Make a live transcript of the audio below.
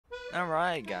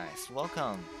Alright guys,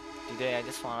 welcome. Today I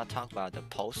just want to talk about the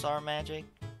Pulsar magic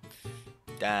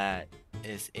that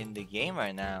is in the game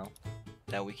right now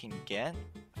that we can get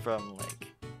from like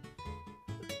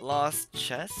lost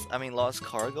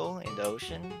cargo in the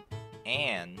ocean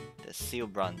and the seal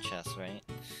bronze chest, right?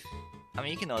 I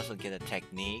mean you can also get a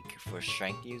technique for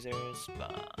strength users,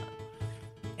 but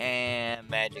and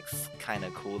magic's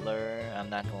kinda cooler, I'm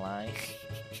not gonna lie.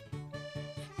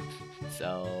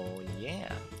 So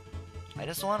yeah. I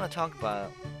just want to talk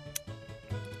about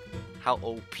how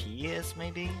OP is,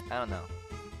 maybe? I don't know.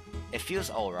 It feels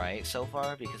alright so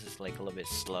far because it's like a little bit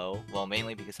slow. Well,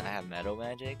 mainly because I have metal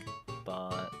magic,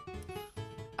 but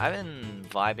I've been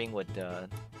vibing with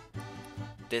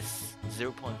this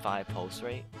 0.5 pulse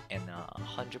rate and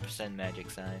 100%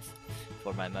 magic size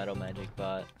for my metal magic,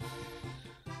 but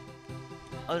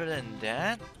other than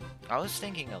that, I was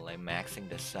thinking of like maxing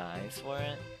the size for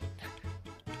it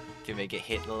to make it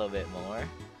hit a little bit more,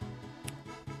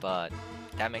 but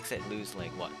that makes it lose like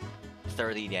what,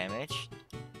 30 damage,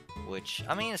 which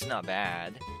I mean it's not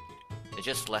bad, it's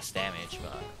just less damage.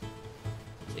 But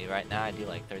see, right now I do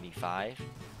like 35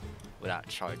 without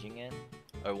charging it,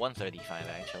 or 135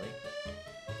 actually,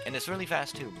 and it's really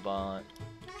fast too. But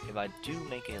if I do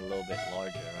make it a little bit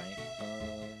larger, right,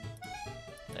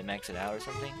 I max it out or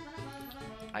something,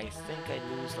 I think I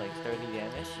lose like 30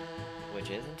 damage, which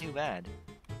isn't too bad.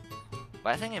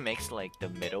 But I think it makes like the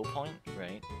middle point,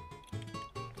 right?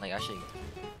 Like actually,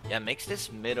 yeah, it makes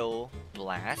this middle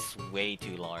blast way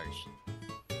too large.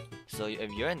 So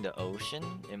if you're in the ocean,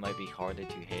 it might be harder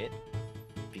to hit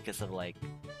because of like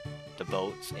the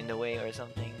boats in the way or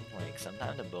something. Like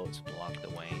sometimes the boats block the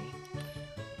way.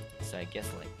 So I guess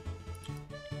like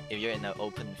if you're in an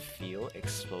open field,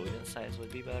 explosion size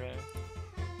would be better.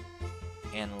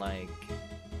 And like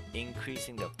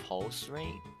increasing the pulse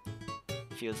rate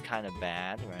feels kind of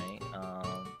bad, right?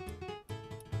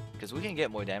 Because we can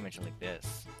get more damage like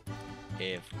this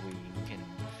if we can.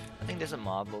 I think there's a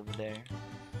mob over there.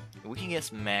 If we can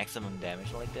get maximum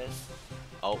damage like this.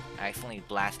 Oh, I accidentally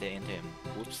blasted into him.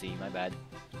 Whoopsie, my bad.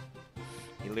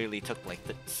 He literally took like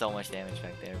so much damage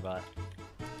back there, but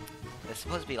it's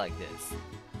supposed to be like this.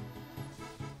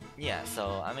 Yeah,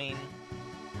 so I mean,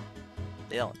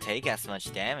 they don't take as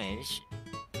much damage,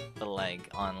 but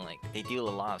like they do a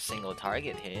lot of single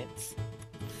target hits.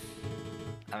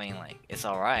 I mean, like, it's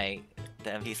alright.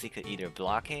 The NPC could either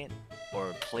block it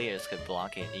or players could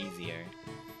block it easier.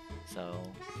 So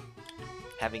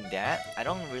having that, I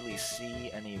don't really see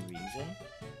any reason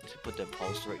to put the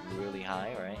pulse rate really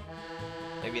high, right?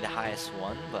 Maybe the highest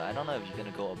one, but I don't know if you're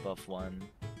gonna go above one.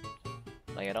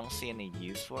 Like, I don't see any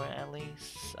use for it at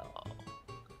least. So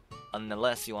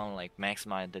unless you want to like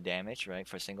maximize the damage, right,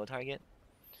 for single target.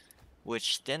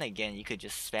 Which then again, you could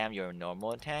just spam your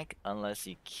normal attack unless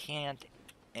you can't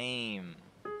aim.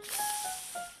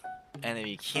 And if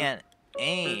you can't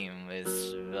aim,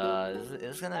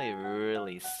 it's gonna be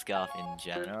really scuff in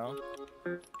general.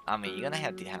 I mean, you're gonna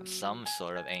have to have some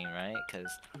sort of aim, right?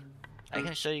 Because I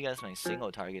can show you guys my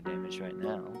single target damage right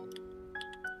now.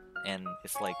 And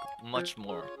it's like much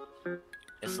more.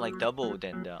 It's like double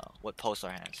than what Pulsar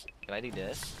has. If I do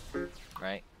this,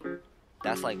 right?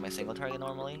 That's like my single target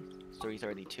normally.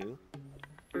 332.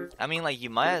 I mean, like,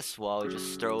 you might as well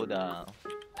just throw the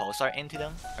Pulsar into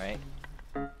them, right?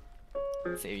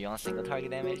 So if you want single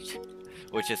target damage,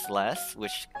 which is less,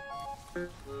 which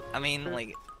I mean,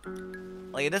 like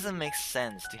it doesn't make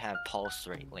sense to have pulse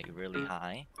rate like really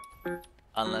high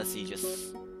unless you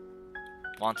just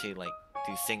want to like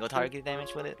do single target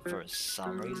damage with it for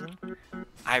some reason.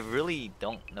 I really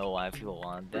don't know why people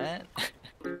want that.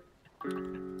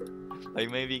 Like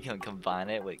maybe you can combine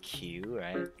it with Q,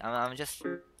 right? I'm just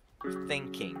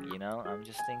thinking, you know? I'm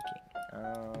just thinking.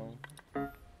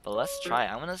 But let's try.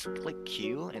 I'm gonna click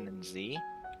Q and then Z,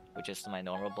 which is my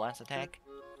normal blast attack,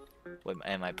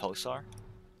 and my Pulsar.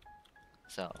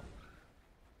 So,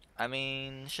 I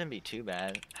mean, shouldn't be too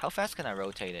bad. How fast can I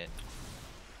rotate it?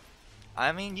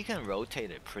 I mean, you can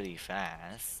rotate it pretty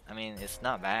fast. I mean, it's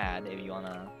not bad if you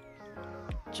wanna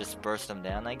just burst them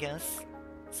down, I guess.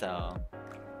 So,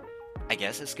 I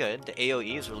guess it's good. The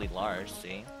AoE is really large,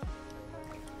 see?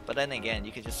 But then again,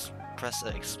 you could just press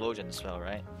the explosion spell,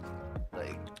 right?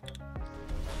 Like,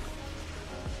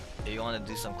 if you want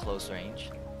to do some close range,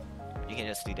 you can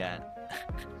just do that.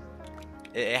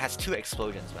 It has 2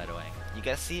 explosions, by the way. You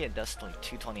guys see it does like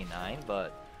 229,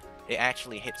 but it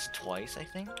actually hits twice, I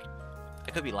think.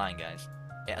 I could be lying, guys.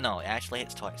 Yeah, no, it actually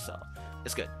hits twice, so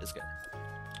it's good. It's good.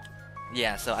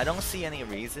 Yeah, so I don't see any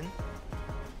reason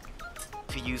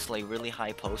to use like really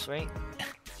high pulse rate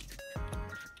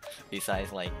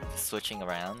besides like switching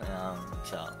around.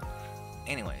 So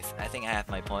anyways, I think I have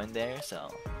my point there, so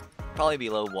probably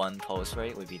below 1 pulse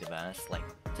rate would be the best, like,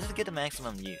 just to get the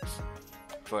maximum use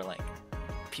for, like,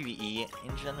 PvE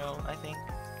in general, I think.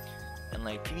 And,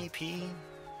 like, PvP,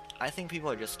 I think people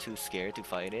are just too scared to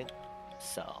fight it,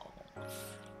 so,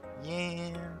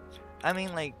 yeah. I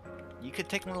mean, like, you could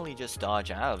technically just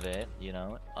dodge out of it, you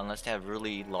know, unless they have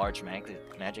really large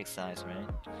magic size, right?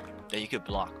 That you could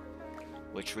block,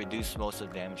 which reduce most of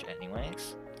the damage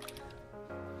anyways.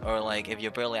 Or like, if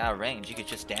you're barely out of range, you could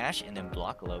just dash and then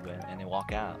block a little bit and then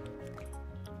walk out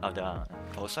of the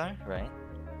Pulsar, right?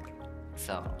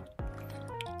 So,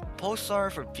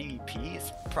 Pulsar for PvP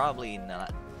is probably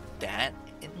not that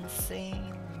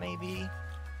insane, maybe.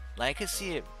 Like, I could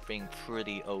see it being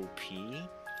pretty OP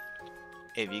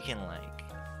if you can, like,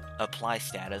 apply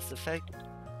status effect,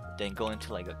 then go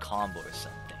into, like, a combo or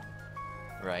something,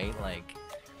 right? Like,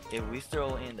 if we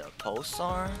throw in the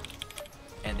Pulsar,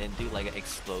 and then do, like, an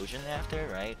explosion after,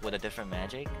 right? With a different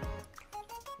magic.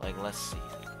 Like, let's see.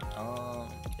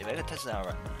 If I could test it out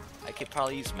right now, I could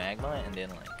probably use Magma, and then,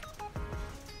 like,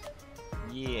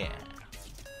 yeah.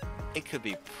 It could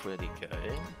be pretty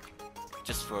good.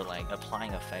 Just for, like,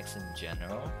 applying effects in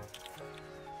general.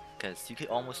 Because you could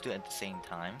almost do it at the same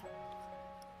time.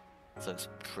 So it's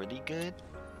pretty good.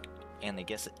 And it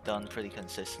gets it done pretty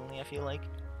consistently, I feel like.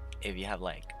 If you have,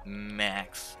 like,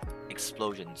 max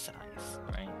explosion size,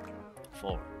 right?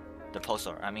 For the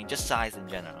Pulsar. I mean, just size in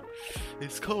general.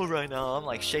 It's cold right now. I'm,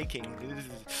 like, shaking.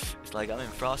 It's like I'm in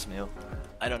Frostmill.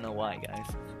 I don't know why, guys.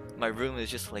 My room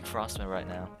is just like Frostmill right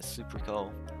now. It's super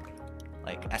cold.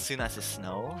 Like, as soon as it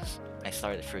snows, I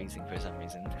started freezing for some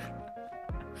reason.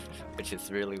 Which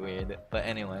is really weird. But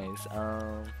anyways,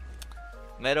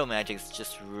 Metal Magic's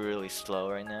just really slow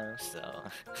right now, so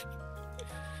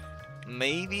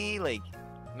maybe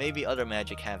other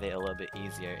magic have it a little bit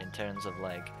easier in terms of,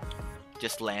 like,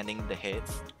 just landing the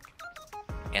hits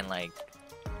and, like,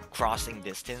 crossing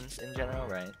distance in general,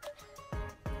 right?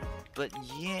 But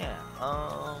yeah,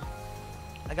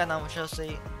 I got not much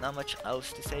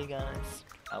else to say, guys.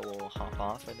 I will hop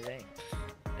off for the day,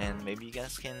 and maybe you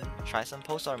guys can try some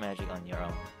Pulsar magic on your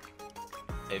own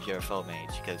if you're a full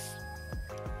mage, because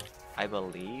I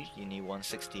believe you need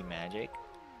 160 magic.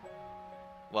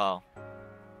 Well,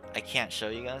 I can't show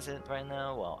you guys it right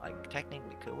now. Well, I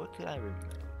technically could. What could I remove?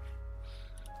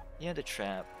 Yeah, the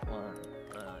trap one.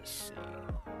 Let's see.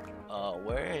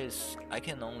 Where is? I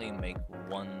can only make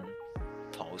one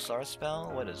Pulsar spell.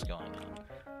 What is going on?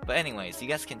 But anyways, you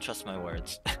guys can trust my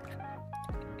words.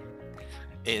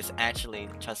 It's actually,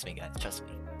 trust me, guys. Trust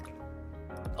me.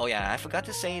 Oh yeah, I forgot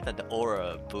to say that the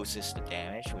aura boosts the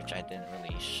damage, which I didn't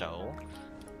really show.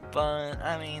 But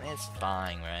I mean, it's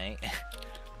fine, right?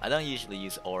 I don't usually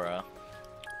use aura,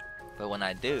 but when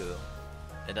I do,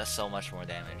 it does so much more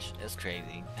damage. It's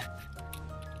crazy.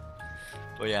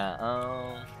 But yeah,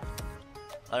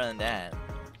 other than that,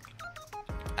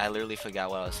 I literally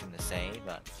forgot what I was going to say,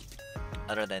 but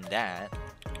other than that,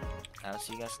 I'll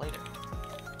see you guys later.